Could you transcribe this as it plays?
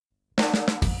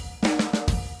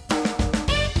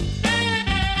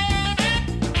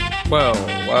Hello.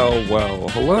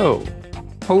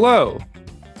 Hello.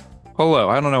 Hello.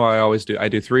 I don't know why I always do. I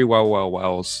do three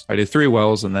wells. I do three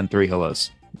wells and then three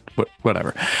hellos.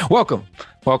 Whatever. Welcome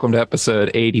to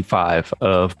episode 85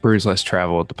 of Brews Less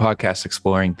Traveled, the podcast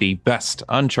exploring the best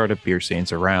uncharted beer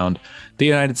scenes around the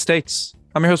United States.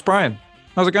 I'm your host, Brian.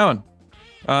 How's it going?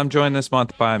 I'm joined this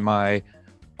month by my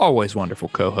always wonderful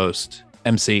co-host,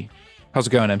 MC. How's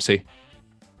it going, MC?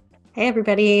 Hey,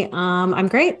 everybody. I'm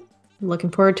great. I'm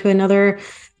looking forward to another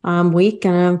week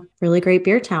in a really great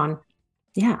beer town.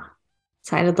 Yeah.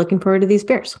 Excited, looking forward to these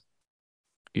beers.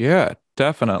 Yeah,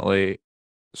 definitely.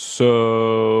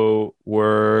 So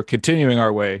we're continuing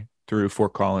our way through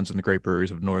Fort Collins and the great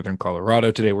breweries of Northern Colorado.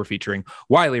 Today we're featuring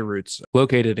Wiley Roots,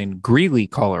 located in Greeley,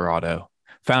 Colorado,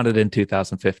 founded in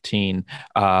 2015.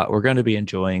 We're going to be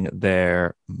enjoying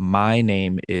their my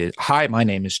name is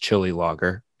Chili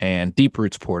Lager and Deep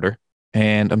Roots Porter.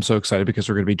 And I'm so excited because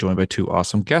we're going to be joined by two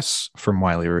awesome guests from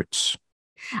Wiley Roots.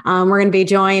 We're going to be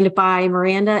joined by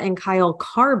Miranda and Kyle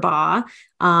Carbaugh,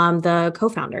 the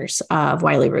co-founders of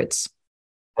Wiley Roots.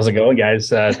 How's it going, guys?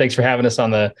 Thanks for having us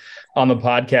on the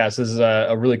podcast. This is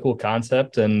a really cool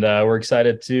concept, and we're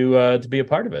excited to be a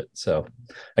part of it. So,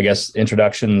 I guess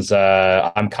introductions.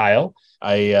 I'm Kyle.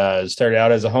 I started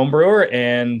out as a home brewer,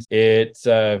 and it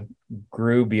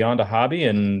grew beyond a hobby.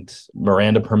 And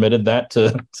Miranda permitted that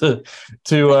to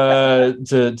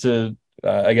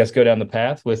I guess go down the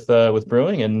path with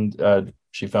brewing, and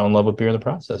she fell in love with beer in the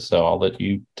process. So I'll let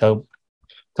you tell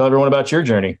everyone about your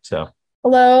journey. So.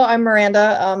 Hello, I'm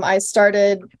Miranda. I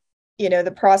started,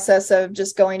 the process of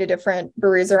just going to different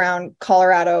breweries around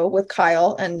Colorado with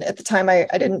Kyle. And at the time I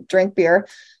didn't drink beer.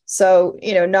 So,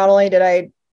 not only did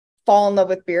I fall in love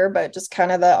with beer, but just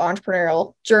kind of the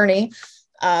entrepreneurial journey.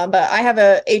 But I have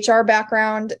a HR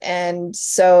background, and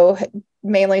so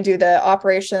mainly do the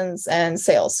operations and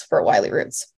sales for Wiley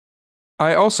Roots.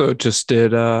 I also just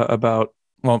did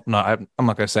I'm not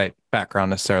going to say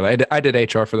background necessarily. I did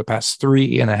HR for the past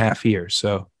 3.5 years.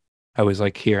 So I was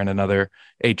like hearing another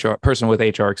HR person with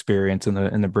HR experience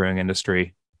in the brewing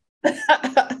industry.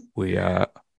 We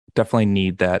definitely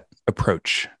need that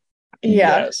approach.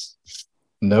 Yeah. Yes,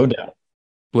 no doubt.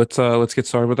 Let's get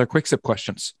started with our quick sip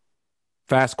questions.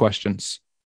 Fast questions,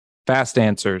 fast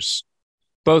answers.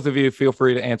 Both of you feel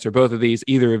free to answer both of these,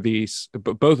 either of these,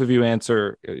 but both of you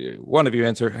answer, one of you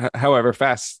answer. However,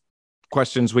 fast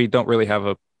questions, we don't really have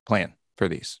a plan for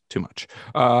these too much.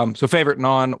 So favorite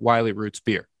non-Wiley Roots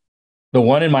beer? The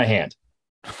one in my hand.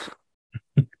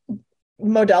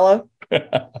 Modelo.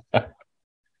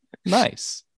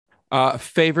 Nice.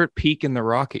 Favorite peak in the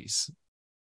Rockies?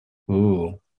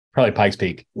 Ooh, probably Pikes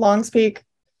Peak. Longs Peak.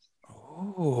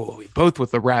 Oh, both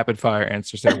with the rapid fire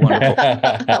answers. They're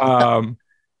wonderful.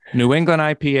 New England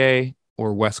IPA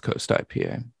or West Coast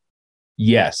IPA?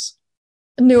 Yes.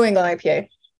 New England IPA.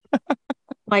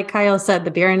 Like Kyle said, the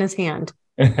beer in his hand.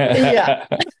 Yeah.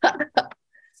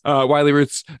 Wiley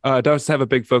Roots does have a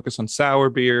big focus on sour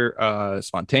beer,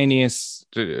 spontaneous,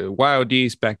 wild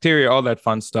yeast, bacteria, all that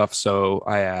fun stuff. So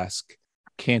I ask,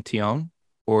 Cantillon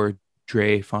or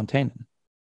Drie Fontaine?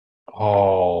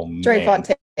 Oh, man. Drie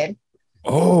Fontaine.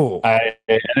 Oh, I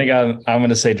think I'm going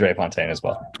to say Drie Fontaine as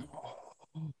well.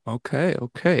 Okay.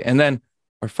 And then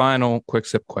our final quick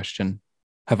sip question.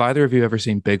 Have either of you ever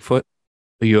seen Bigfoot,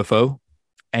 a UFO,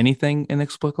 anything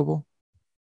inexplicable?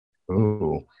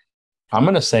 Ooh, I'm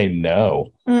going to say no.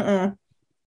 Mm-mm.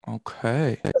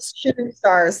 Okay. Just shooting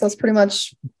stars. That's pretty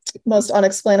much the most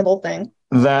unexplainable thing.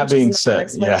 That Which being is said,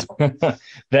 unexplainable.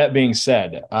 That being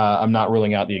said, I'm not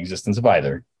ruling out the existence of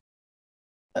either.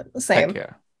 Same. Heck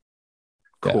yeah.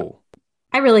 Cool.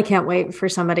 I really can't wait for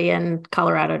somebody in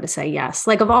Colorado to say yes.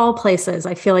 Like, of all places,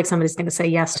 I feel like somebody's going to say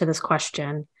yes to this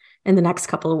question in the next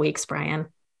couple of weeks, Brian.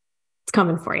 It's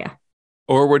coming for you.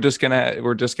 Or we're just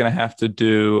gonna have to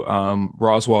do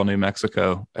Roswell, New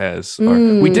Mexico as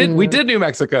we did New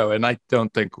Mexico, and I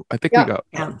think we got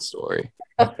one story.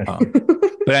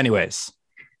 But anyways,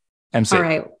 MC. All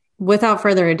right. Without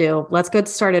further ado, let's get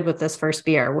started with this first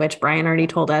beer, which Brian already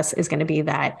told us is going to be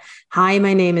that. Hi,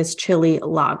 my name is Chili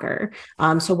Lager.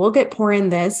 So we'll get pouring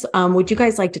this. Would you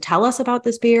guys like to tell us about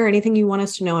this beer? Anything you want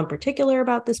us to know in particular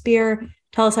about this beer?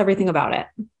 Tell us everything about it.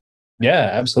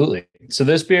 Yeah, absolutely. So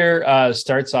this beer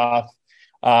starts off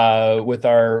with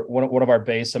one of our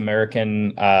base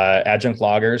American adjunct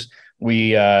lagers.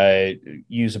 We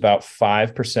use about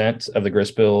 5% of the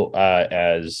grist bill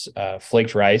as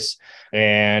flaked rice,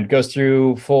 and goes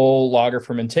through full lager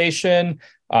fermentation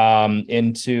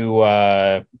into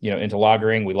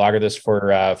lagering. We lager this for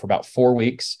about 4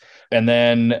 weeks, and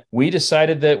then we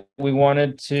decided that we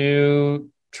wanted to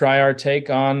try our take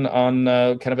on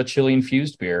kind of a chili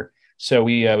infused beer. So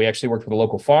we actually worked with a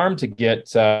local farm to get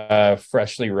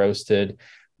freshly roasted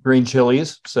green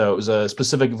chilies. So it was a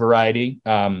specific variety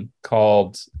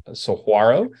called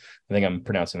Saguaro. I think I'm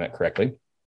pronouncing that correctly.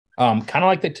 Kind of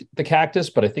like the cactus,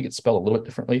 but I think it's spelled a little bit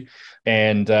differently.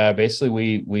 And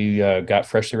basically, we got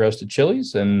freshly roasted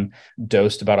chilies and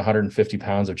dosed about 150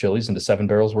 pounds of chilies into 7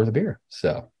 barrels worth of beer.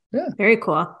 So yeah, very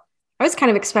cool. I was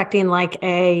kind of expecting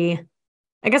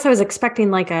I guess I was expecting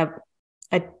like a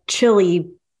chili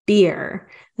beer.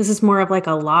 This is more of like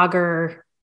a lager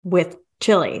with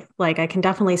chili. Like I can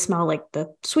definitely smell like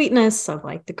the sweetness of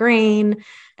like the grain,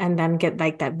 and then get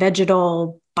like that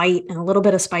vegetal bite and a little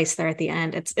bit of spice there at the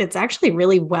end. It's actually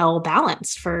really well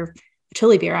balanced for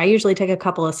chili beer. I usually take a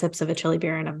couple of sips of a chili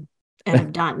beer and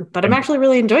I'm done. But I'm actually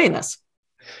really enjoying this.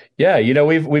 Yeah,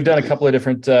 we've done a couple of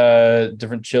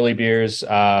different chili beers.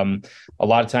 A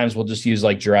lot of times we'll just use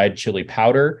like dried chili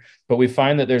powder, but we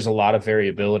find that there's a lot of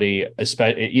variability,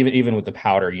 especially even with the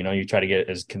powder. You try to get it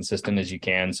as consistent as you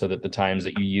can, so that the times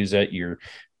that you use it, you're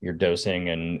dosing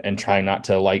and trying not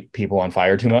to light people on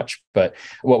fire too much. But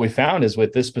what we found is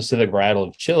with this specific varietal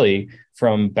of chili,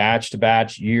 from batch to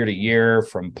batch, year to year,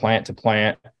 from plant to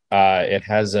plant, it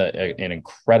has an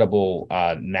incredible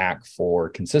knack for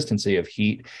consistency of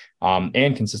heat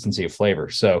and consistency of flavor.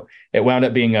 So it wound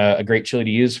up being a great chili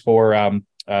to use for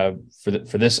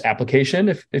this application,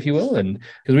 if you will, and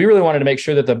because we really wanted to make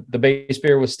sure that the base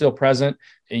beer was still present.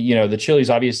 The chilies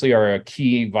obviously are a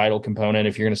key vital component.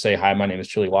 If you're going to say, "Hi, my name is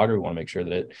Chili Lager," we want to make sure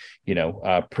that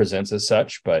it presents as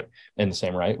such. But in the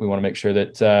same right, we want to make sure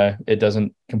that it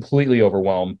doesn't completely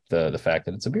overwhelm the fact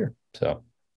that it's a beer. So.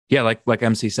 Yeah, like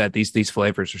MC said, these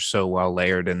flavors are so well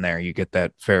layered in there. You get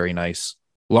that very nice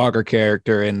lager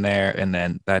character in there, and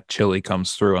then that chili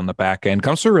comes through on the back end.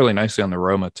 Comes through really nicely on the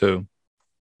aroma too.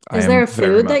 Is there a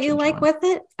food that you like with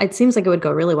it? It seems like it would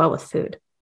go really well with food.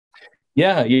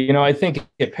 Yeah, I think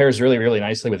it pairs really, really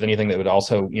nicely with anything that would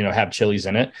also, have chilies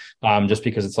in it. Just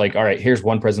because it's like, all right, here's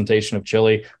one presentation of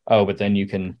chili. Oh, but then you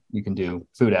can do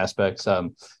food aspects.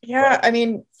 Yeah, I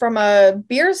mean, from a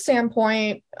beer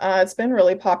standpoint, it's been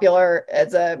really popular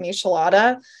as a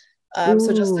michelada.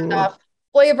 So just enough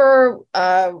flavor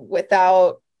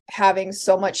without having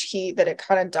so much heat that it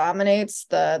kind of dominates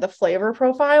the flavor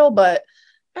profile. But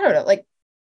I don't know, like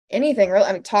anything really.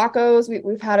 I mean, tacos,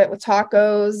 we've had it with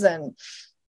tacos and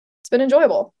it's been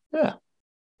enjoyable. Yeah.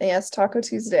 Yes, Taco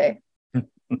Tuesday.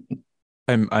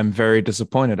 I'm very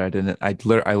disappointed. I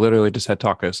literally just had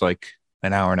tacos like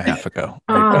an hour and a half ago.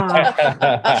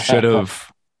 I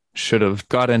should have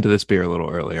got into this beer a little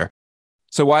earlier.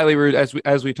 So Wiley Root,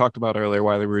 as we talked about earlier,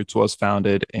 Wiley Roots was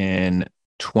founded in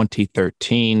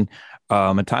 2013,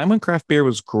 a time when craft beer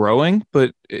was growing,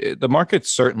 but the market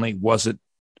certainly wasn't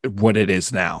what it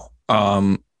is now.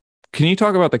 Can you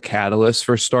talk about the catalyst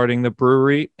for starting the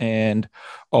brewery, and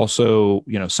also,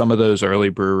 some of those early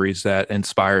breweries that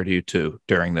inspired you to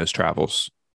during those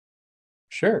travels?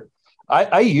 Sure.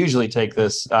 I usually take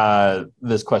this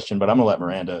question, but I'm gonna let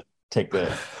Miranda take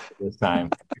this time.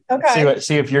 Okay.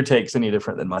 See if your take's any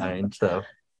different than mine.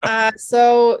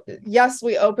 So yes,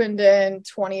 we opened in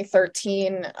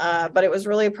 2013, but it was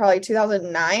really probably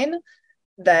 2009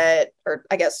 or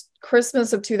I guess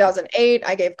Christmas of 2008,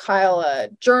 I gave Kyle a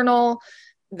journal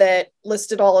that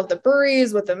listed all of the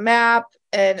breweries with a map.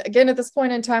 And again, at this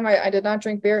point in time, I did not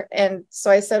drink beer. And so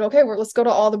I said, okay, let's go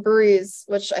to all the breweries,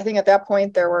 which I think at that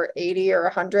point there were 80 or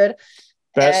 100.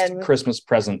 Best Christmas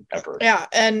present ever. Yeah.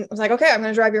 And I was like, okay, I'm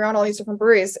going to drive you around all these different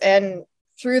breweries. And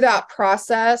through that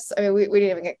process, I mean, we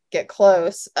didn't even get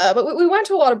close, but we went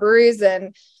to a lot of breweries,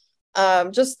 and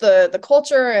just the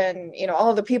culture and all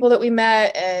of the people that we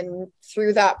met, and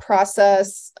through that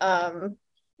process,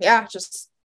 just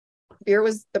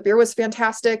the beer was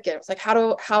fantastic, and it was like,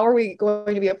 how are we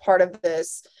going to be a part of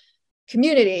this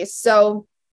community? So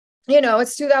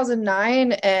it's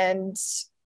 2009, and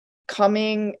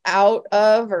coming out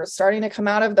of or starting to come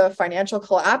out of the financial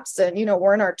collapse, and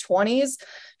we're in our 20s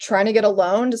trying to get a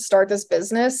loan to start this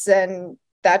business, and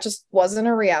that just wasn't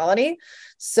a reality.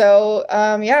 So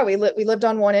we lived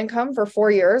on one income for 4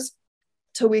 years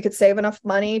till we could save enough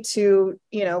money to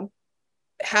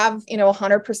have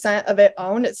 100% of it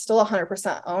owned. It's still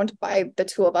 100% owned by the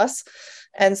two of us.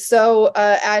 And so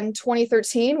in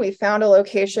 2013 we found a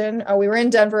location. We were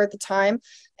in Denver at the time,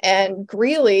 and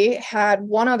Greeley had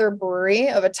one other brewery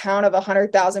of a town of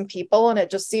 100,000 people, and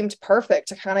it just seemed perfect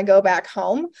to kind of go back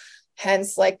home,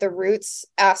 hence like the roots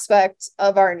aspect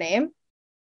of our name.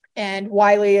 And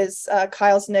Wiley is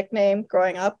Kyle's nickname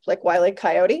growing up, like Wile E.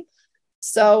 Coyote.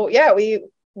 So yeah,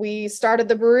 we started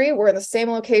the brewery. We're in the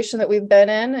same location that we've been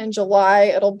in. In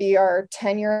July, it'll be our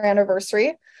 10-year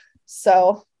anniversary.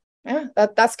 So Yeah,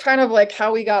 that's kind of like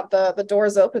how we got the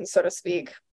doors open, so to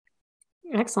speak.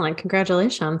 Excellent.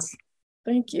 Congratulations.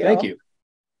 Thank you. Thank you.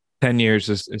 10 years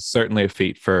is certainly a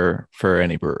feat for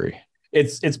any brewery.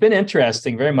 It's been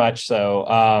interesting, very much so.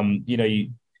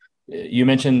 You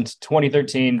mentioned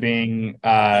 2013 being,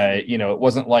 it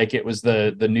wasn't like it was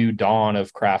the new dawn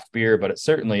of craft beer, but it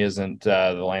certainly isn't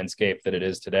the landscape that it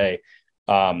is today.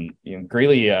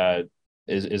 Greeley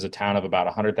is a town of about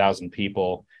 100,000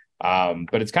 people,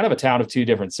 but it's kind of a town of two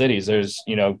different cities. There's,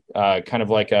 kind of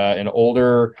like an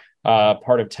older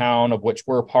part of town of which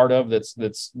we're a part of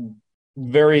that's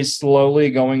very slowly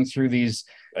going through these,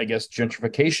 I guess,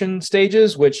 gentrification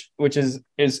stages, which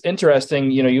is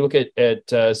interesting. You look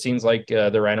at scenes like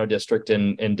the Rhino District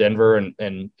in Denver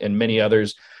and many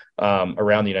others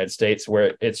around the United States,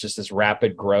 where it's just this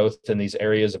rapid growth in these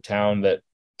areas of town that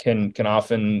can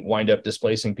often wind up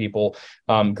displacing people.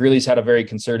 Greeley's had a very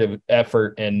concerted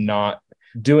effort in not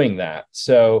doing that.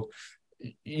 So,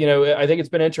 I think it's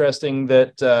been interesting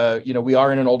that, we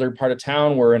are in an older part of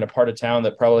town. We're in a part of town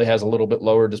that probably has a little bit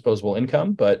lower disposable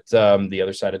income, but the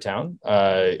other side of town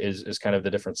is kind of the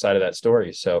different side of that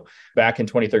story. So back in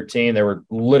 2013, there were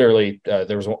literally,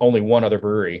 there was only one other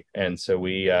brewery. And so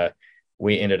we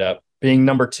ended up being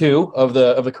number 2 of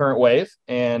the current wave.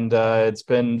 And it's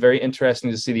been very interesting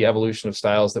to see the evolution of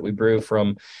styles that we brew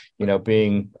from,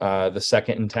 being the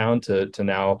second in town to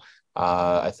now,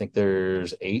 I think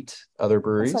there's 8 other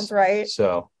breweries. That sounds right.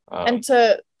 So, and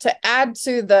to add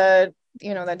to the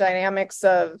the dynamics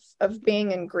of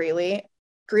being in Greeley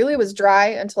was dry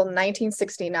until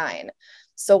 1969.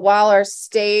 So while our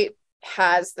state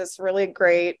has this really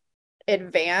great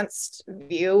advanced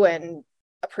view and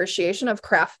appreciation of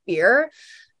craft beer,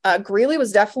 Greeley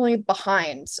was definitely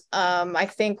behind. I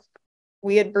think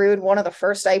we had brewed one of the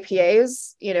first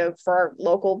IPAs, for our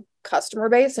local customer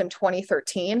base in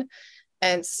 2013.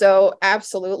 And so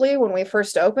absolutely, when we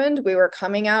first opened, we were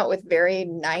coming out with very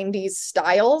 90s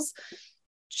styles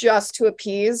just to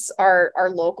appease our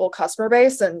local customer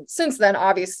base. And since then,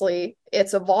 obviously,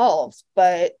 it's evolved.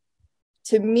 But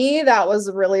to me, that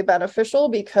was really beneficial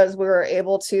because we were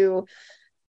able to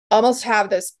almost have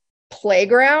this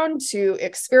playground to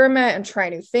experiment and try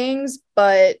new things,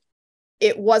 but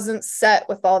it wasn't set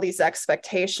with all these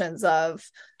expectations of,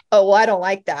 oh, well, I don't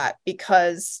like that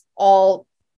because all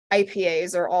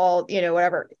IPAs or all,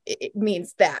 whatever, it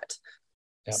means that.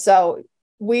 Yep. So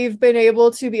we've been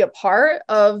able to be a part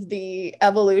of the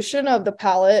evolution of the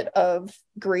palate of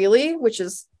Greeley, which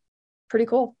is pretty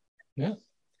cool. Yeah.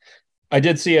 I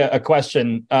did see a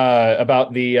question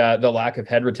about the lack of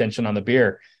head retention on the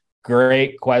beer.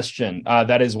 Great question.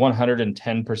 That is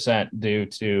 110% due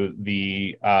to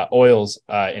the oils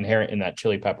inherent in that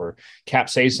chili pepper.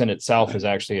 Capsaicin itself is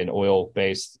actually an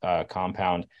oil-based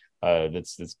compound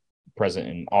that's present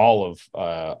in all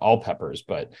peppers.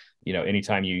 But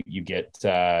anytime you get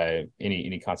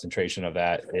any concentration of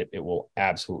that, it will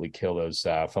absolutely kill those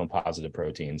foam-positive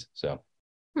proteins. So,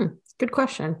 good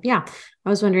question. Yeah, I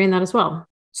was wondering that as well.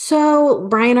 So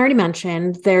Brian already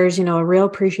mentioned there's, a real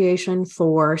appreciation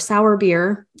for sour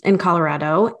beer in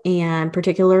Colorado, and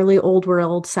particularly old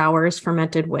world sours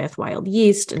fermented with wild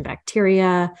yeast and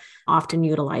bacteria, often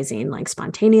utilizing like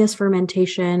spontaneous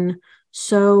fermentation.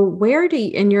 So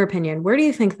in your opinion, where do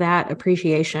you think that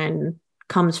appreciation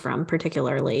comes from,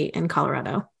 particularly in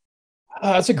Colorado?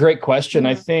 That's a great question.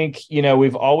 I think,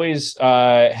 we've always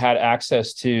had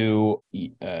access to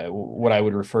what I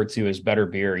would refer to as better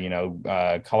beer,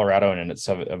 Colorado and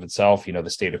of itself, the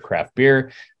state of craft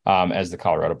beer, as the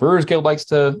Colorado Brewers Guild likes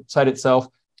to cite itself.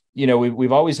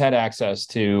 We've always had access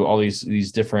to all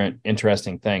these different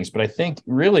interesting things. But I think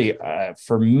really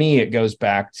for me, it goes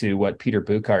back to what Peter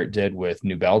Buchart did with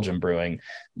New Belgium Brewing,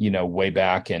 way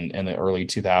back in the early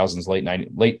 2000s, late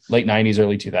 90s,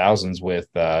 early 2000s with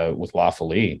La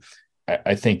Folie.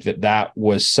 I think that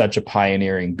was such a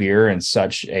pioneering beer and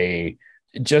such a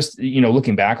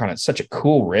looking back on it, such a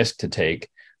cool risk to take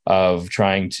of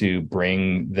trying to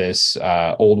bring this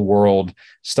old world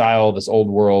style, this old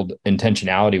world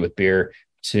intentionality with beer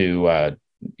to a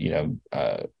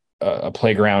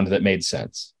playground that made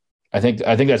sense. I think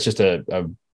that's just a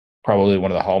probably one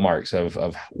of the hallmarks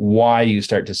of why you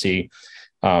start to see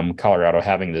Colorado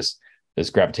having this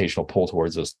gravitational pull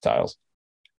towards those styles.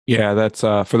 Yeah, that's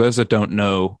for those that don't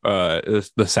know,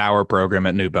 the sour program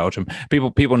at New Belgium.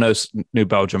 People know New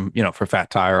Belgium, for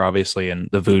Fat Tire, obviously, and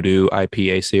the Voodoo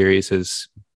IPA series is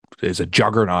a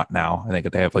juggernaut now. I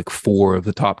think they have like 4 of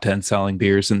the top 10 selling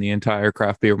beers in the entire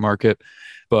craft beer market.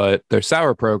 But their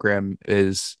sour program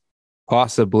is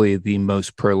possibly the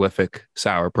most prolific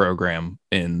sour program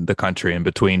in the country. And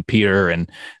between Peter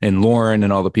and Lauren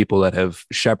and all the people that have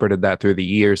shepherded that through the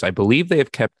years, I believe they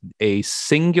have kept a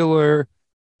singular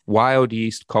wild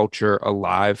yeast culture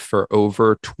alive for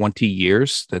over 20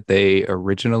 years that they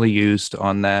originally used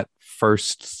on that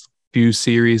first few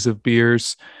series of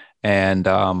beers. And,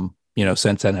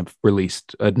 since then have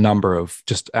released a number of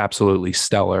just absolutely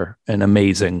stellar and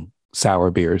amazing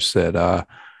sour beers that,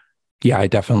 I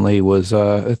definitely was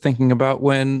thinking about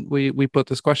when we put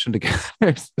this question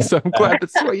together. So I'm glad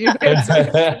that's what you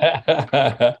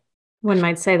answered. One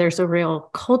might say there's a real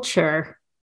culture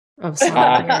of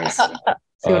sour beers.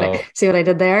 See what I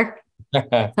did there?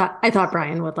 I thought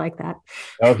Brian would like that.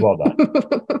 That was well done.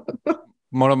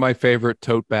 One of my favorite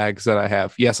tote bags that I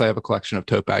have. Yes, I have a collection of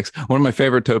tote bags. One of my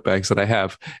favorite tote bags that I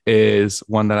have is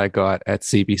one that I got at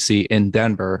CBC in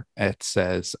Denver. It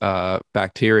says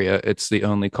bacteria. It's the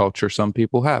only culture some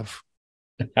people have.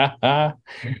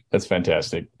 That's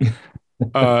fantastic.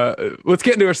 Let's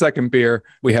get into our second beer.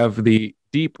 We have the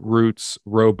Deep Roots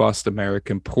Robust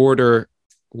American Porter.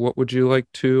 What would you like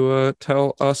to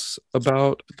tell us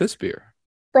about this beer?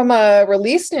 From a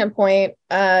release standpoint,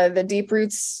 the Deep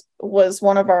Roots was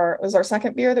our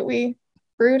second beer that we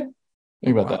brewed.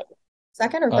 Think about that.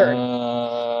 Second or third?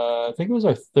 I think it was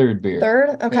our third beer.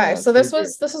 Third? Okay. Yeah, so this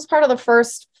was part of the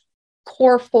first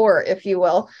core four, if you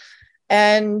will.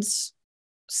 And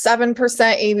 7%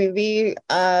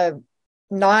 ABV,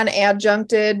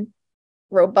 non-adjuncted,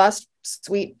 robust,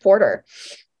 sweet porter.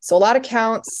 So a lot of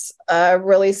counts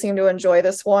really seem to enjoy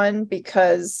this one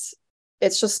because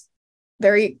it's just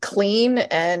very clean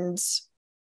and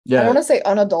I don't want to say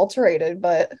unadulterated,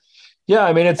 but yeah,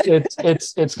 I mean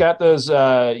it's got those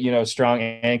strong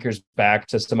anchors back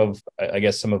to some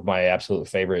of my absolute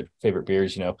favorite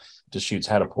beers. Deschutes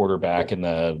had a porter back in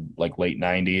the late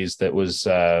 90s that was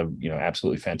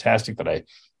absolutely fantastic that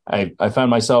I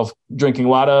found myself drinking a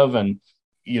lot of. And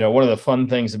one of the fun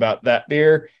things about that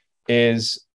beer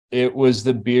is it was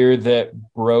the beer that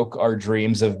broke our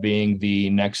dreams of being the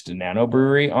next nano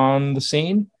brewery on the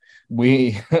scene.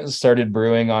 We started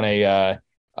brewing on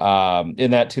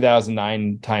in that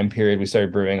 2009 time period, we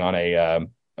started brewing on a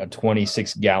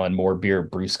 26-gallon more beer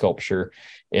brew sculpture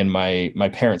in my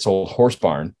parents' old horse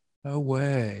barn. No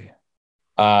way.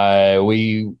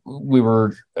 We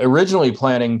were originally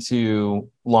planning to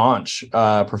launch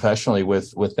professionally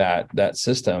with that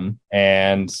system,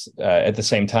 and at the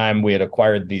same time we had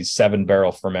acquired these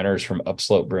 7-barrel fermenters from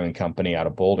Upslope Brewing Company out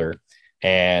of Boulder,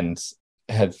 and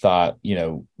had thought,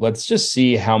 let's just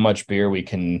see how much beer we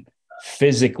can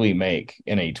physically make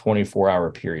in a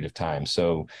 24-hour period of time.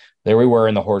 So there we were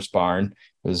in the horse barn.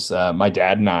 It was my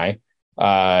dad and I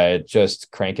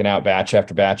just cranking out batch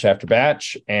after batch after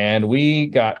batch. And we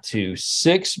got to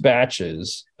 6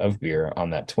 batches of beer on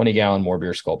that 20-gallon more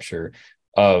beer sculpture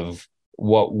of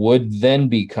what would then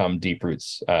become Deep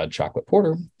Roots chocolate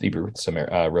porter, Deep Roots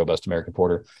Robust American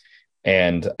Porter.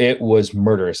 And it was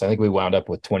murderous. I think we wound up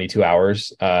with 22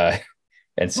 hours and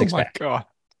 6 batches.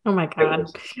 Oh my God.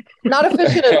 Not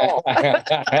efficient at all.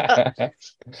 I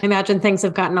imagine things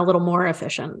have gotten a little more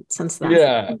efficient since then.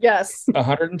 Yeah. Yes.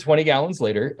 120 gallons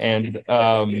later. And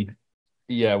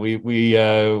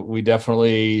we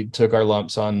definitely took our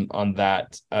lumps on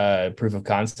that proof of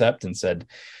concept and said,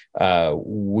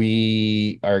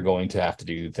 we are going to have to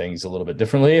do things a little bit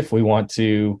differently if we want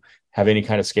to have any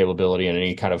kind of scalability and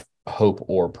any kind of hope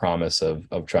or promise of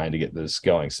trying to get this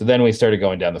going. So then we started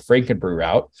going down the Frankenbrew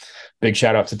route. Big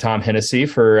shout out to Tom Hennessy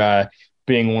for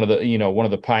being one of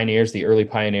the pioneers, the early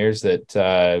pioneers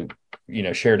that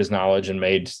shared his knowledge and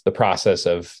made the process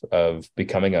of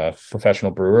becoming a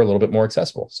professional brewer a little bit more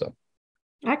accessible. So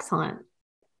excellent.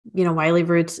 Wiley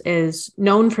Roots is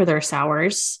known for their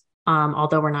sours.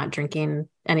 Although we're not drinking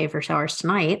any of your sours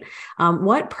tonight,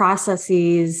 what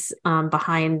processes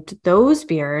behind those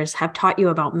beers have taught you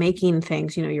about making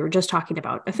things? You were just talking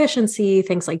about efficiency,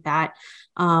 things like that.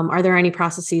 Are there any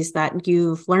processes that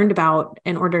you've learned about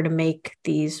in order to make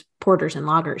these porters and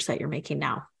lagers that you're making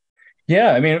now?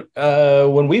 Yeah, I mean,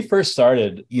 when we first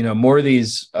started, more of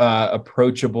these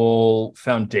approachable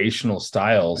foundational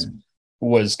styles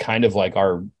was kind of like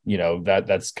our,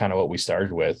 that's kind of what we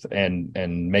started with,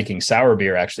 and making sour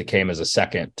beer actually came as a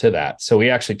second to that. So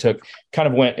we actually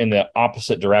went in the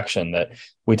opposite direction, that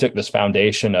we took this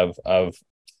foundation of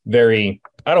very,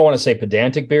 I don't want to say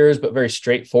pedantic beers, but very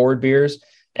straightforward beers,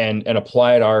 and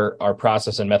applied our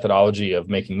process and methodology of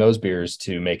making those beers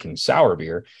to making sour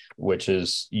beer, which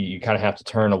is you kind of have to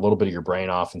turn a little bit of your brain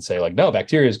off and say like, no,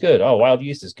 bacteria is good. Oh, wild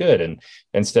yeast is good. And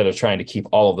instead of trying to keep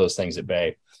all of those things at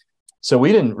bay. So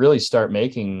we didn't really start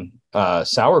making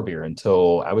sour beer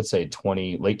until I would say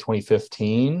late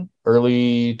 2015,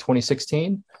 early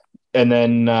 2016. And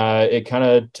then it kind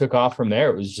of took off from there.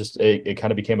 It was just, it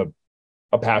kind of became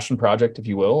a passion project, if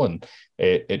you will. And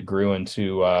it grew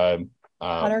into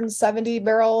 170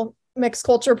 barrel mixed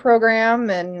culture program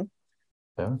and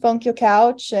Funkyo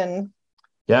Couch. And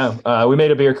we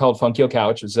made a beer called Funkyo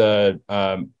Couch. It's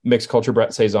a mixed culture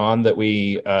Brett Saison that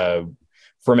we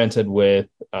fermented with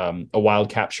a wild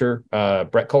capture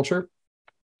Brett culture.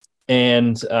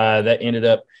 And that ended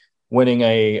up winning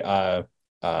a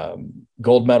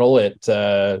gold medal at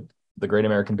the Great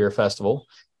American Beer Festival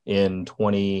in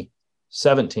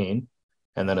 2017,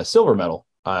 and then a silver medal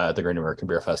at the Great American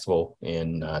Beer Festival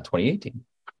in 2018.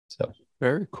 So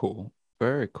very cool.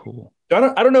 Very cool. I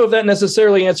don't know if that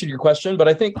necessarily answered your question, but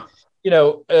I think,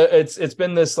 it's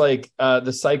been this like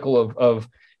the cycle of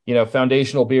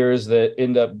foundational beers that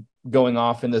end up going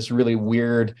off in this really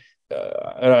weird,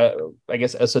 I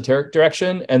guess, esoteric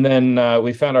direction. And then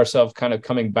we found ourselves kind of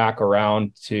coming back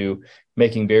around to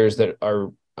making beers that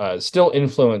are still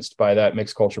influenced by that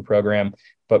mixed culture program,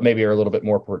 but maybe are a little bit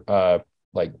more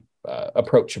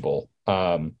approachable.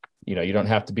 You don't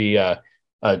have to be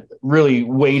really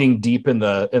wading deep in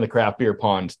the craft beer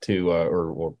pond to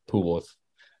or pool, if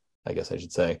I guess I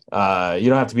should say. You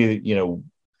don't have to be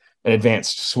an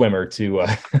advanced swimmer to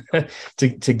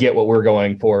to get what we're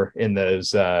going for in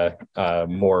those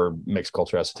more mixed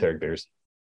culture esoteric beers.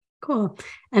 Cool.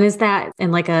 And is that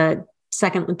in like a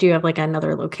second? Do you have like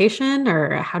another location,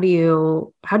 or how do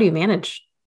you manage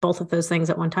both of those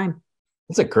things at one time?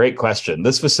 That's a great question.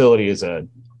 This facility is a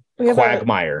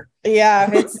quagmire.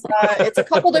 It's a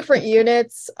couple different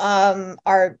units.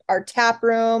 Our tap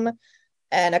room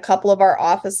and a couple of our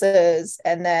offices,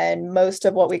 and then most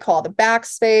of what we call the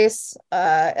backspace,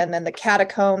 and then the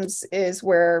catacombs is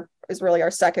really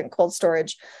our second cold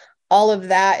storage. All of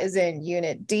that is in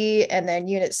Unit D, and then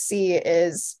Unit C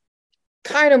is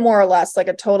kind of more or less like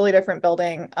a totally different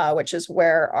building, which is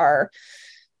where our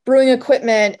brewing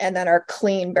equipment and then our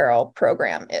clean barrel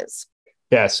program is.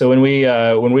 Yeah. So when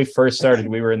we first started,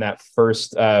 we were in that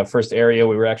first area.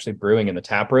 We were actually brewing in the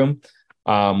tap room,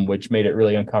 which made it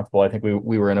really uncomfortable. I think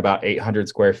we were in about 800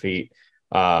 square feet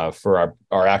for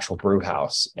our actual brew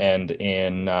house. And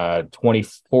in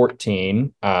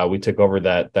 2014, we took over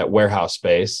that warehouse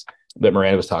space that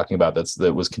Miranda was talking about.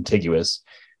 That was contiguous.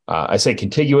 I say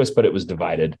contiguous, but it was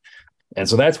divided. And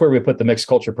so that's where we put the mixed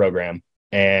culture program.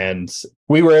 And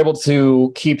we were able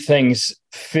to keep things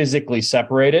physically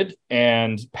separated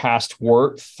and passed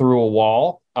wort through a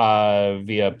wall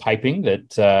via piping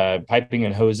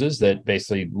and hoses that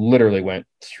basically literally went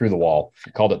through the wall.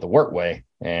 We called it the wort way.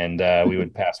 And we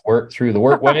would pass wort through the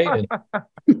wort way and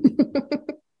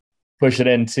push it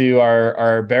into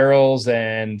our barrels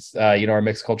and our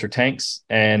mixed culture tanks.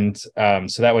 And so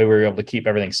that way we were able to keep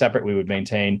everything separate. We would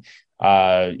maintain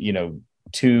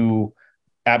two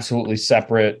absolutely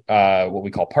separate what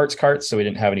we call parts carts, so we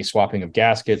didn't have any swapping of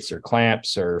gaskets or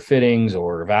clamps or fittings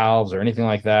or valves or anything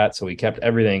like that. So we kept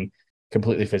everything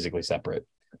completely physically separate.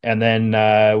 And then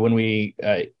when we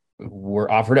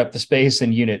were offered up the space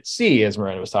in Unit C, as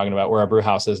Miranda was talking about, where our brew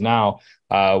house is now,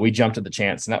 we jumped at the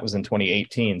chance, and that was in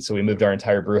 2018. So we moved our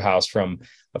entire brew house from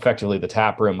effectively the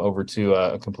tap room over to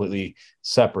a completely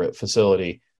separate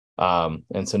facility.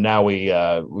 And so now we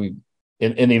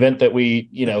in the event that we,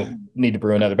 need to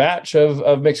brew another batch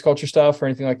of mixed culture stuff or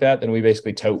anything like that, then we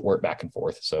basically tote wort back and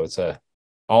forth. So it's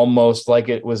almost like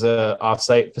it was a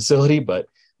offsite facility, but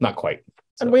not quite.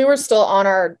 So. And we were still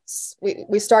on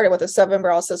we started with a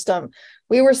 7-barrel system.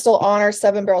 We were still on our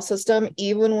 7-barrel system,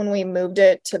 even when we moved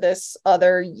it to this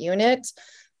other unit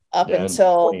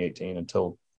until 2018,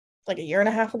 until like a year and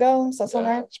a half ago. Does that sound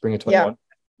right? Spring of 21. Yeah.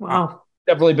 Wow.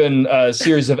 Definitely been a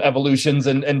series of evolutions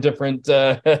and different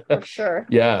for sure.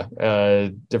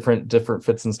 Different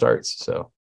fits and starts.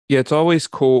 So yeah, it's always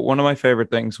cool. One of my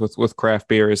favorite things with craft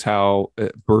beer is how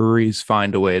breweries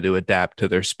find a way to adapt to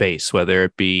their space, whether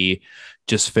it be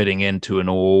just fitting into an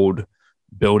old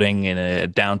building in a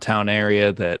downtown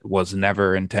area that was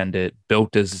never intended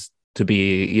built as to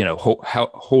be,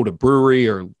 hold a brewery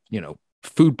or,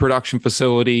 food production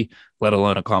facility, let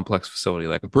alone a complex facility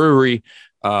like a brewery.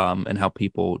 And how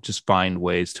people just find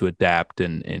ways to adapt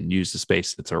and use the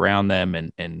space that's around them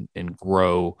and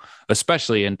grow,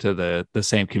 especially into the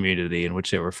same community in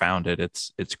which they were founded.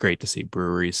 It's great to see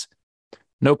breweries,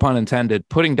 no pun intended,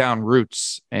 putting down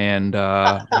roots and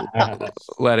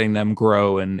letting them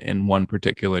grow in one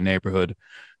particular neighborhood.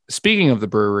 Speaking of the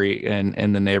brewery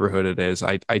and the neighborhood it is,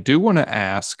 I do want to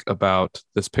ask about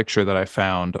this picture that I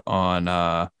found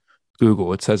on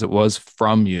Google. It says it was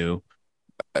from you.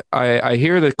 I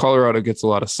hear that Colorado gets a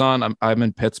lot of sun. I'm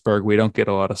in Pittsburgh. We don't get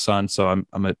a lot of sun, so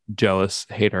I'm a jealous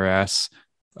hater ass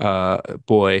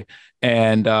boy.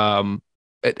 And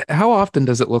how often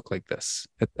does it look like this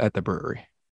at the brewery?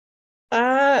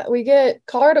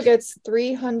 Colorado gets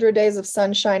 300 days of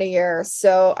sunshine a year.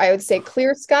 So I would say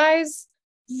clear skies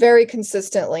very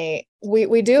consistently.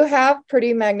 We do have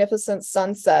pretty magnificent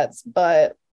sunsets,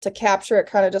 but to capture it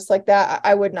kind of just like that,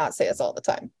 I would not say it's all the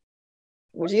time.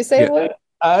 Would you say it would?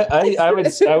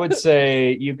 I would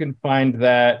say you can find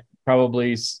that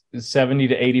probably 70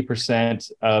 to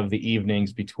 80% of the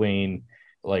evenings between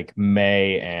like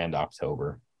May and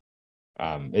October.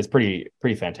 It's pretty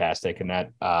fantastic, and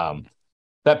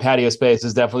that patio space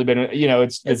has definitely been,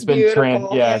 it's been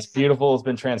it's beautiful. It's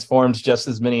been transformed just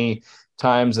as many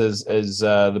times as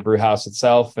the brew house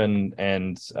itself, and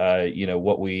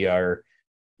what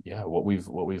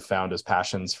we've found as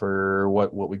passions for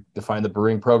what we define the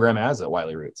brewing program as at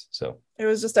Wiley Roots. So it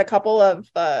was just a couple of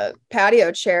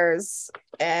patio chairs,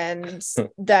 and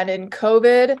then in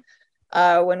COVID,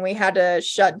 when we had to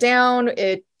shut down,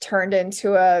 it turned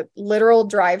into a literal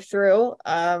drive-through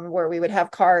where we would have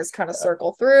cars kind of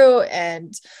circle through,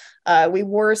 and we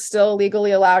were still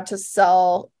legally allowed to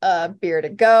sell beer to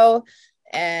go.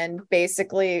 And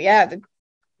basically,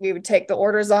 we would take the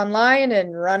orders online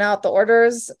and run out the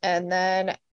orders. And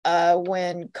then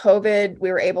when COVID,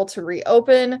 we were able to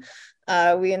reopen,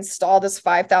 we installed this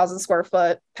 5,000 square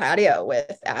foot patio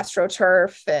with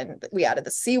AstroTurf, and we added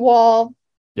the seawall.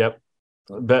 Yep.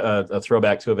 A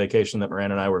throwback to a vacation that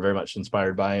Miranda and I were very much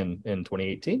inspired by in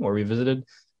 2018, where we visited a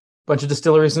bunch of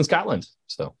distilleries in Scotland.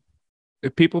 So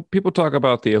people talk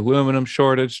about the aluminum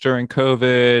shortage during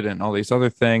COVID and all these other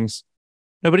things.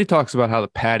 Nobody talks about how the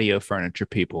patio furniture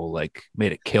people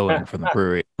made a killing from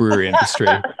the brewery industry.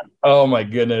 Oh my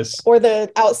goodness. Or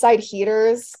the outside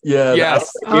heaters. Yeah.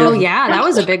 Yes. Yeah. That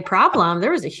was a big problem.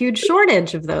 There was a huge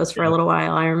shortage of those for a little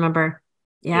while, I remember.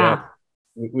 Yeah.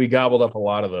 We gobbled up a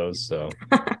lot of those. So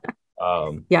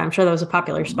I'm sure that was a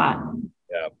popular spot.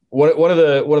 Yeah. One of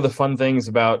the fun things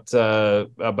about the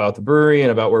brewery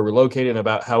and about where we're located and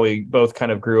about how we both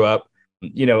kind of grew up,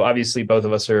 obviously both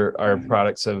of us are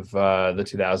products of the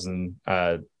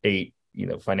 2008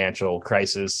 financial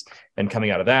crisis, and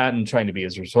coming out of that and trying to be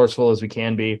as resourceful as we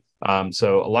can be.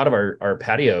 So a lot of our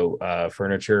patio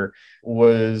furniture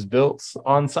was built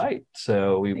on site.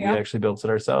 So we actually built it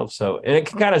ourselves. So, and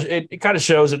it kind of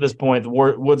shows at this point, the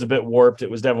wood's a bit warped. It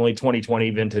was definitely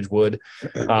 2020 vintage wood.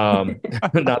 Not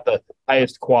the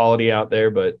highest quality out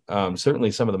there, but certainly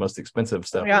some of the most expensive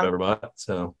stuff I've ever bought.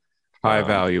 So high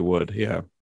value wood. Yeah.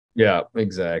 Yeah,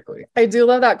 exactly. I do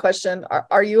love that question.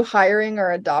 Are you hiring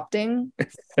or adopting?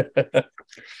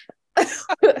 Shout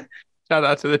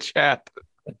out to the chat.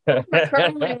 We're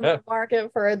currently in the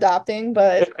market for adopting,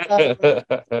 but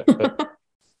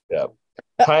yeah,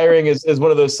 hiring is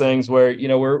one of those things where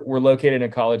we're located in a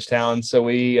college town, so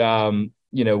we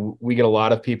we get a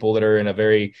lot of people that are in a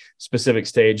very specific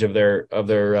stage of their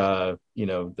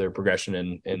their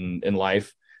progression in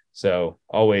life. So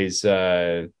always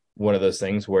one of those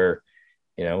things where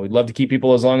we'd love to keep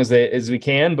people as long as we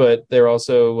can, but they're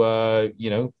also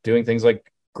doing things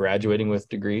like graduating with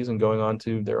degrees and going on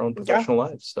to their own professional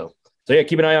lives. So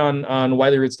keep an eye on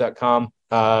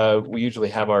wileyroots.com. We usually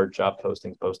have our job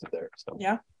postings posted there. So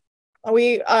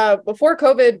we before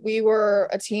COVID, we were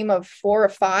a team of 4 or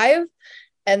 5,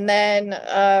 and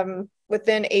then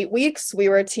within 8 weeks we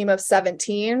were a team of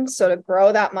 17. So to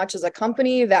grow that much as a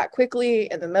company that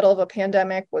quickly in the middle of a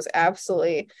pandemic was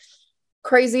absolutely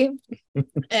crazy.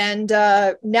 And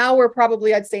now we're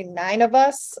probably, I'd say, 9 of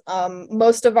us.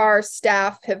 Most of our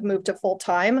staff have moved to full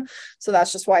time, so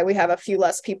that's just why we have a few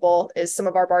less people. Is some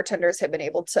of our bartenders have been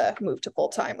able to move to full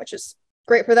time, which is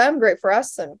great for them, great for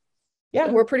us, and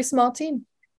we're a pretty small team.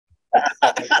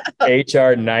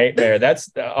 HR nightmare.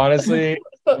 That's honestly,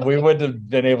 we wouldn't have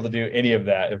been able to do any of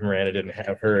that if Miranda didn't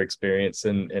have her experience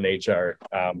in HR.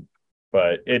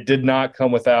 But it did not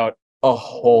come without a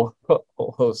whole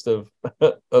host of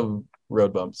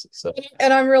road bumps. So,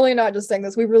 and I'm really not just saying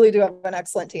this. We really do have an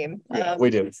excellent team. We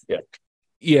do.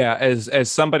 Yeah,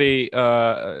 as somebody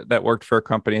that worked for a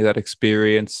company that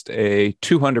experienced a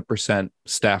 200%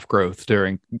 staff growth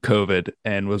during COVID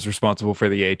and was responsible for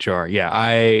the HR,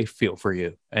 I feel for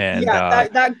you. And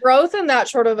that growth in that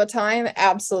short of a time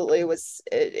absolutely was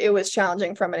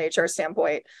challenging from an HR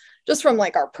standpoint, just from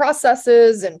like our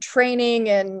processes and training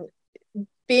and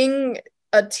being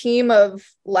a team of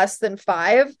less than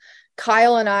 5.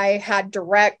 Kyle and I had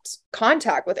direct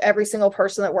contact with every single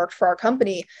person that worked for our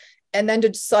company. And then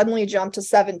to suddenly jump to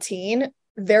 17,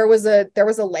 there was a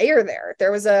layer there.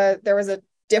 There was a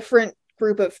different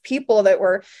group of people that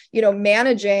were,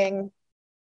 managing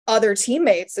other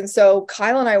teammates. And so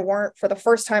Kyle and I weren't, for the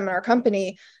first time in our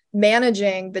company,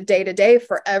 managing the day-to-day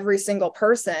for every single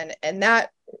person. And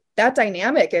that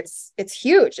dynamic, it's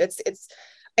huge. It's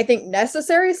I think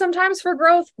necessary sometimes for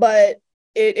growth, but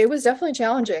it was definitely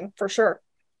challenging for sure.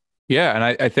 Yeah. And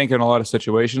I think in a lot of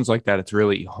situations like that, it's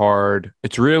really hard.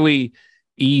 It's really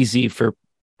easy for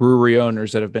brewery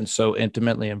owners that have been so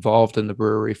intimately involved in the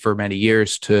brewery for many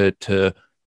years to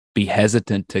be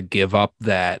hesitant to give up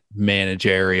that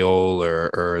managerial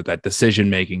or that decision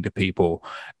making to people.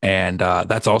 And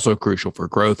that's also crucial for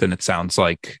growth. And it sounds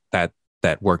like that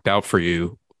worked out for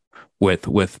you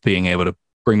with being able to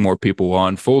bring more people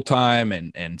on full time,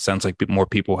 and sounds like more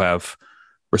people have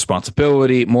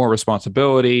more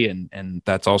responsibility. And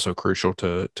that's also crucial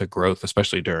to growth,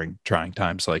 especially during trying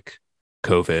times like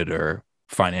COVID or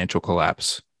financial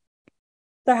collapse.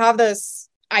 To have this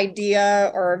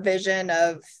idea or a vision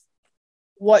of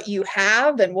what you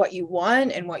have and what you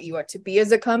want and what you want to be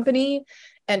as a company,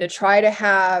 and to try to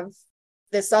have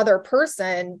this other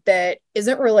person that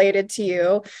isn't related to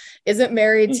you, isn't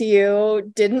married to you,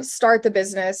 didn't start the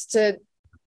business, to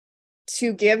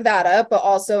give that up, but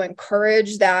also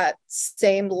encourage that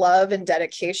same love and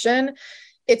dedication.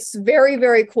 It's very,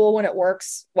 very cool when it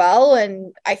works well.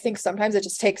 And I think sometimes it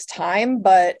just takes time,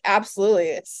 but absolutely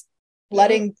it's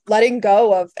letting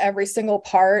go of every single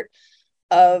part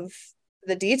of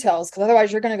the details, because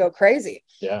otherwise you're going to go crazy.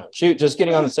 Yeah. Shoot, just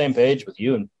getting on the same page with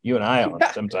you and I on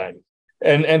sometimes.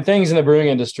 And things in the brewing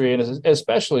industry, and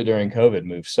especially during COVID,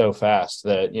 move so fast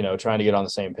that, trying to get on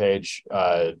the same page,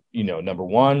 number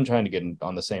one, trying to get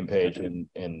on the same page in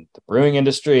the brewing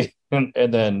industry. And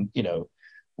then,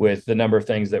 with the number of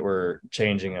things that were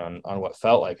changing on what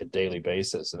felt like a daily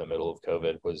basis in the middle of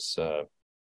COVID was,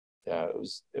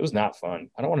 it was not fun.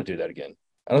 I don't want to do that again.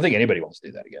 I don't think anybody wants to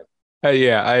do that again.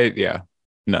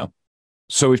 No.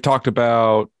 So we've talked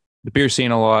about the beer scene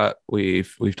a lot.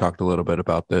 We've talked a little bit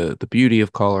about the beauty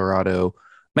of Colorado.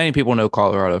 Many people know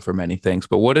Colorado for many things,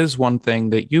 but what is one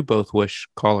thing that you both wish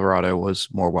Colorado was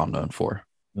more well known for?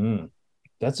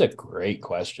 That's a great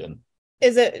question.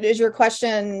 Is your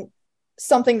question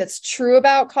something that's true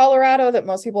about Colorado that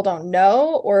most people don't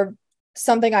know, or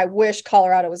something I wish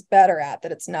Colorado was better at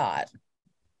that it's not?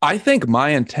 I think my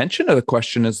intention of the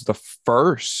question is the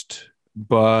first,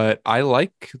 but I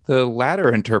like the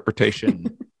latter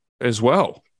interpretation as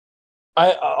well.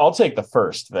 I'll take the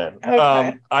first then.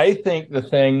 Okay. I think the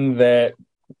thing that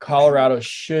Colorado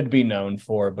should be known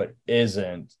for, but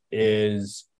isn't,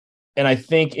 is, and I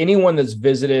think anyone that's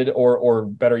visited or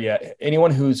better yet,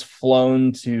 anyone who's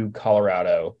flown to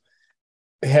Colorado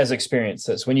has experienced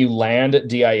this. When you land at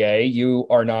DIA, you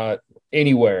are not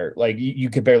anywhere. Like you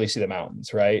could barely see the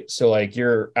mountains, right? So like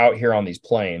you're out here on these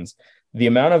plains. The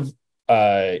amount of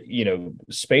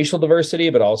spatial diversity,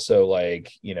 but also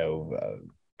like, I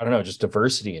don't know, just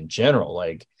diversity in general.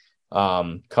 Like,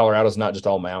 Colorado's not just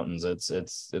all mountains.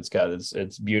 It's got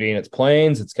its beauty and its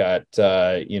plains. It's got,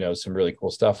 some really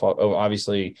cool stuff.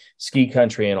 Obviously ski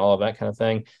country and all of that kind of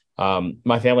thing.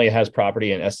 My family has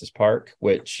property in Estes Park,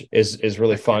 which is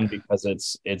really fun because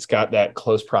it's got that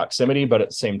close proximity, but at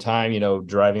the same time,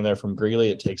 driving there from Greeley,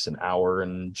 it takes an hour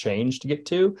and change to get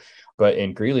to. But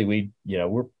in Greeley,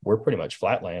 we're pretty much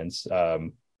flatlands.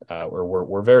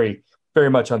 We're very, very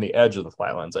much on the edge of the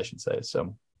flatlands, I should say.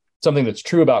 So something that's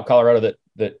true about Colorado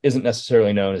that isn't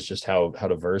necessarily known is just how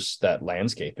diverse that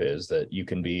landscape is, that you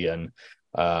can be in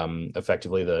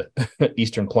effectively the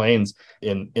Eastern Plains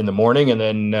in the morning and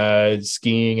then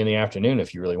skiing in the afternoon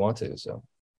if you really want to. So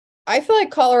I feel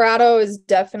like Colorado is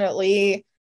definitely,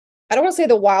 I don't want to say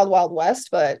the wild, wild west,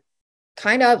 but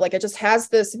kind of like it just has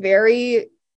this very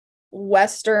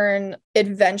Western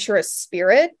adventurous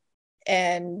spirit.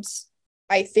 And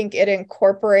I think it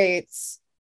incorporates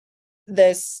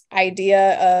this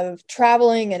idea of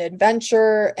traveling and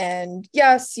adventure and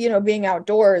yes, being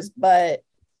outdoors, but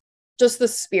just the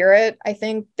spirit, I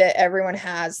think, that everyone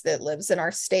has that lives in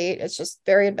our state. It's just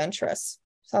very adventurous.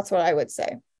 So that's what I would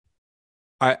say.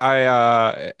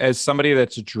 I as somebody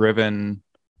that's driven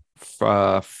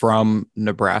from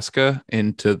Nebraska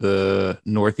into the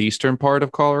northeastern part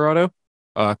of Colorado,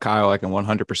 Kyle, I can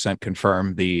 100%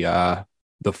 confirm the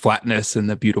flatness and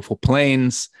the beautiful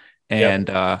plains. And,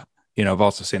 yep. I've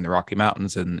also seen the Rocky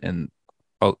Mountains and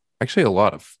actually a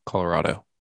lot of Colorado.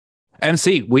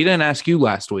 MC, we didn't ask you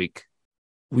last week.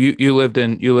 You lived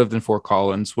in Fort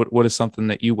Collins. What is something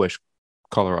that you wish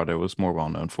Colorado was more well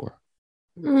known for?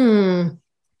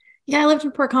 Yeah, I lived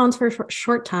in Fort Collins for a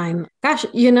short time. Gosh,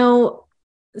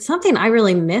 something I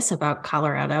really miss about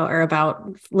Colorado or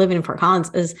about living in Fort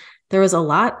Collins is there was a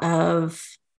lot of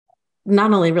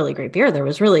not only really great beer, there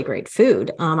was really great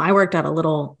food. I worked at a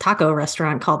little taco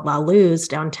restaurant called La Luz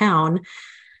downtown,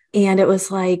 and it was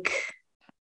like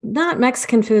not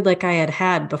Mexican food like I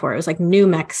had before. It was like New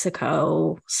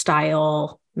Mexico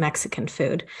style Mexican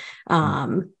food.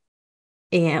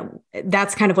 And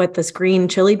that's kind of what this green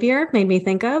chili beer made me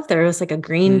think of. There was like a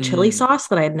green chili sauce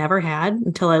that I had never had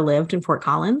until I lived in Fort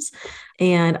Collins.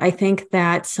 And I think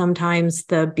that sometimes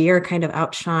the beer kind of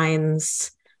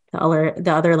outshines the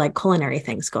other like culinary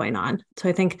things going on. So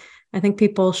I think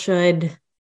people should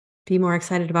be more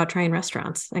excited about trying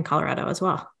restaurants in Colorado as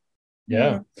well.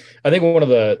 Yeah. I think one of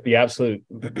the absolute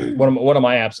one of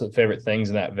my absolute favorite things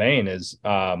in that vein is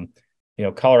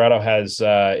Colorado has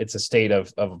it's a state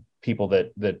of people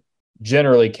that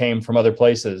generally came from other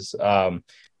places.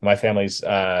 My family's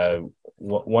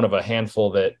one of a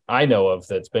handful that I know of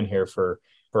that's been here for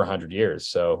 100 years.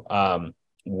 So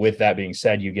with that being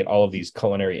said, you get all of these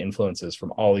culinary influences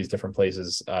from all these different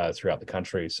places throughout the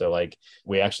country. So like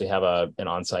we actually have an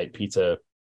on-site pizza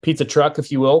truck,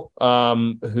 if you will,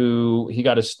 who he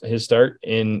got his start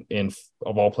in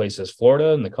of all places,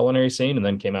 Florida in the culinary scene, and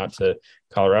then came out to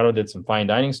Colorado, did some fine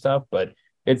dining stuff. But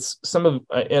it's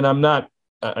and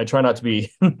I try not to be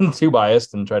too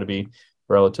biased and try to be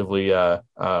relatively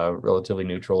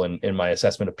neutral in my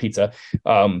assessment of pizza.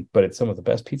 But it's some of the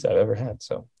best pizza I've ever had.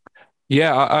 So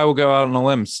yeah, I will go out on a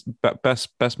limb.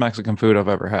 Best Mexican food I've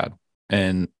ever had.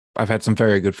 And I've had some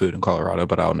very good food in Colorado,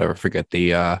 but I'll never forget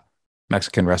the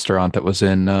Mexican restaurant that was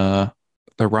in the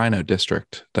Rhino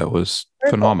district. That was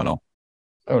phenomenal.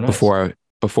 Oh, nice.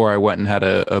 Before I went and had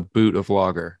a boot of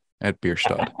lager at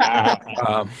Bierstadt.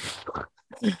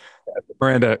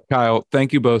 Miranda, Kyle,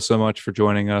 thank you both so much for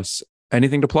joining us.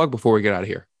 Anything to plug before we get out of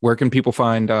here? Where can people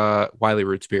find Wiley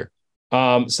Roots Beer?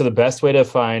 So the best way to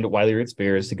find Wiley Roots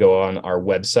Beer is to go on our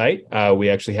website. We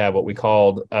actually have what we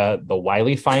called the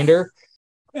Wiley Finder.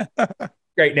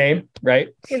 Great name, right?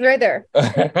 He's right there.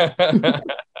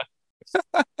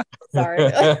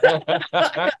 Sorry.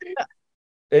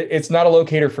 It's not a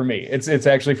locator for me. It's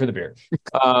actually for the beer.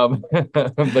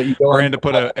 But you go Miranda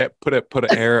put an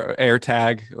air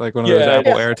tag, like one of those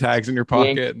Apple air tags in your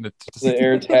pocket, and it's the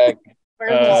air tag.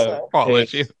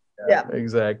 Polish you. Yeah,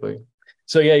 exactly.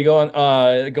 So yeah, you go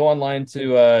online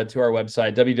to our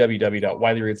website,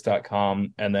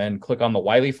 www.wileyroots.com, and then click on the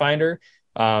Wiley Finder.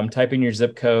 Type in your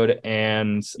zip code,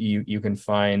 and you can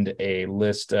find a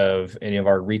list of any of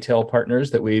our retail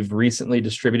partners that we've recently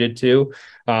distributed to.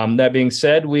 That being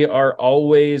said, we are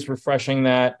always refreshing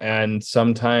that, and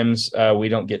sometimes we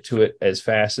don't get to it as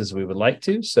fast as we would like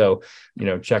to. So,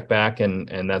 check back,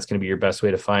 and that's going to be your best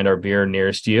way to find our beer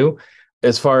nearest you.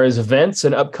 As far as events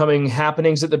and upcoming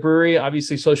happenings at the brewery,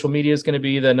 obviously social media is going to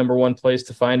be the number one place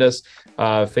to find us.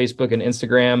 Facebook and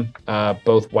Instagram,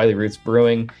 both Wiley Roots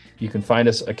Brewing. You can find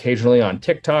us occasionally on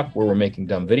TikTok, where we're making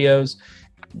dumb videos,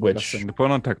 which best thing to put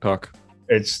on TikTok.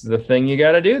 It's the thing you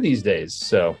got to do these days.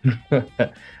 So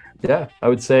yeah, I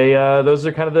would say those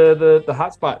are kind of the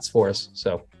hot spots for us.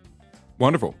 So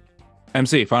wonderful.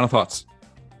 MC, final thoughts?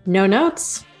 No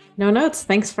notes.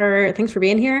 Thanks for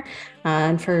being here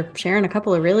and for sharing a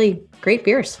couple of really great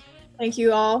beers. Thank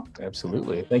you all.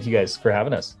 Absolutely. Thank you guys for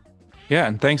having us. Yeah,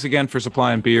 and thanks again for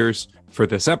supplying beers for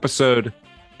this episode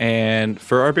and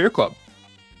for our beer club.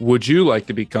 Would you like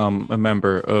to become a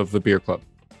member of the beer club?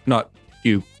 Not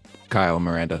you, Kyle and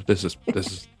Miranda. This is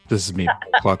me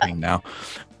plugging now.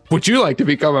 Would you like to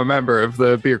become a member of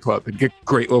the beer club and get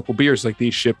great local beers like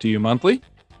these shipped to you monthly?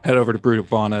 Head over to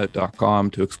brewdogvana.com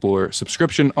to explore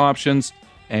subscription options,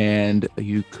 and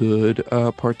you could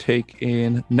partake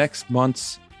in next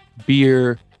month's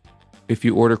beer if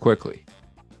you order quickly.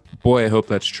 Boy, I hope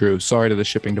that's true. Sorry to the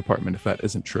shipping department if that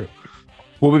isn't true.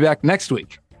 We'll be back next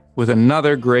week with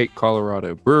another great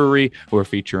Colorado brewery. We're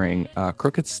featuring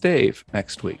Crooked Stave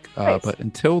next week. Nice. But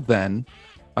until then,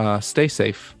 stay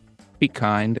safe, be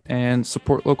kind, and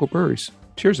support local breweries.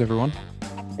 Cheers, everyone.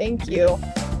 Thank you.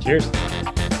 Cheers.